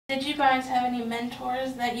Did you guys have any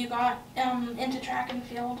mentors that you got into track and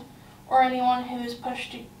field, or anyone who's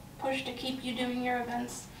pushed to keep you doing your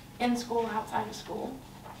events in school, outside of school?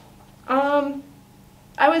 I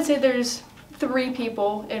would say there's 3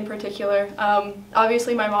 people in particular.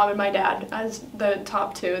 Obviously my mom and my dad as the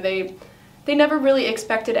top 2. They never really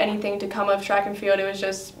expected anything to come of track and field. It was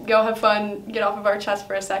just go have fun, get off of our chest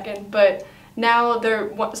for a second. But now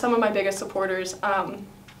they're some of my biggest supporters. And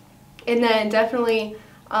then definitely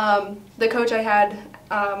the coach I had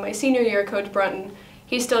my senior year, Coach Brunton,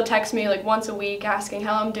 he still texts me like once a week asking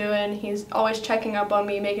how I'm doing. He's always checking up on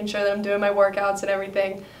me, making sure that I'm doing my workouts and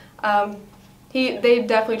everything. They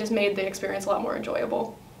definitely just made the experience a lot more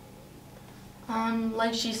enjoyable.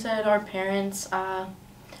 Like she said, our parents,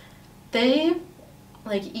 they,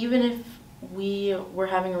 like, even if we were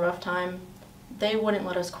having a rough time, they wouldn't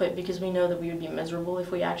let us quit because we know that we would be miserable if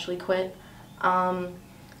we actually quit. And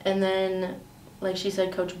then, like she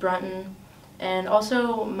said, Coach Brunton, and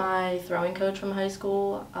also my throwing coach from high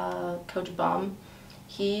school, Coach Bum,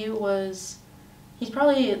 he's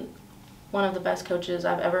probably one of the best coaches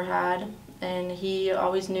I've ever had, and he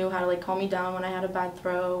always knew how to like calm me down when I had a bad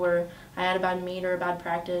throw or I had a bad meet or a bad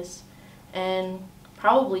practice. And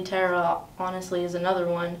probably Tara, honestly, is another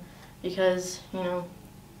one because, you know,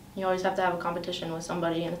 you always have to have a competition with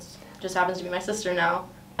somebody, and it just happens to be my sister now.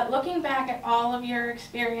 Looking back at all of your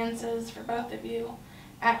experiences for both of you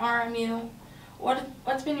at RMU,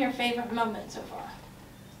 what's been your favorite moment so far?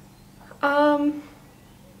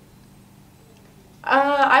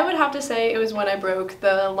 I would have to say it was when I broke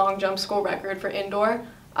the long jump school record for indoor.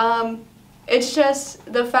 It's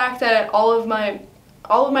just the fact that all of my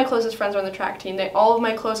closest friends were on the track team. All of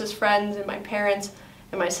my closest friends and my parents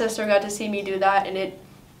and my sister got to see me do that, and it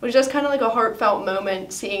was just kind of like a heartfelt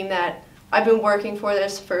moment seeing that I've been working for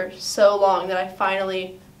this for so long that I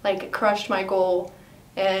finally like crushed my goal,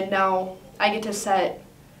 and now I get to set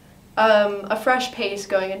a fresh pace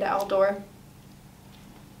going into outdoor.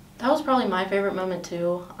 That was probably my favorite moment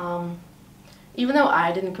too. Even though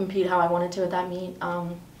I didn't compete how I wanted to at that meet,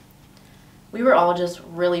 we were all just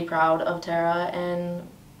really proud of Tara, and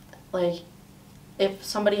like if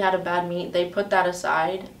somebody had a bad meet, they put that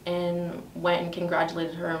aside and went and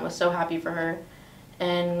congratulated her and was so happy for her.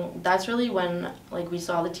 And that's really when like we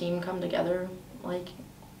saw the team come together, like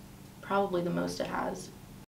probably the most it has.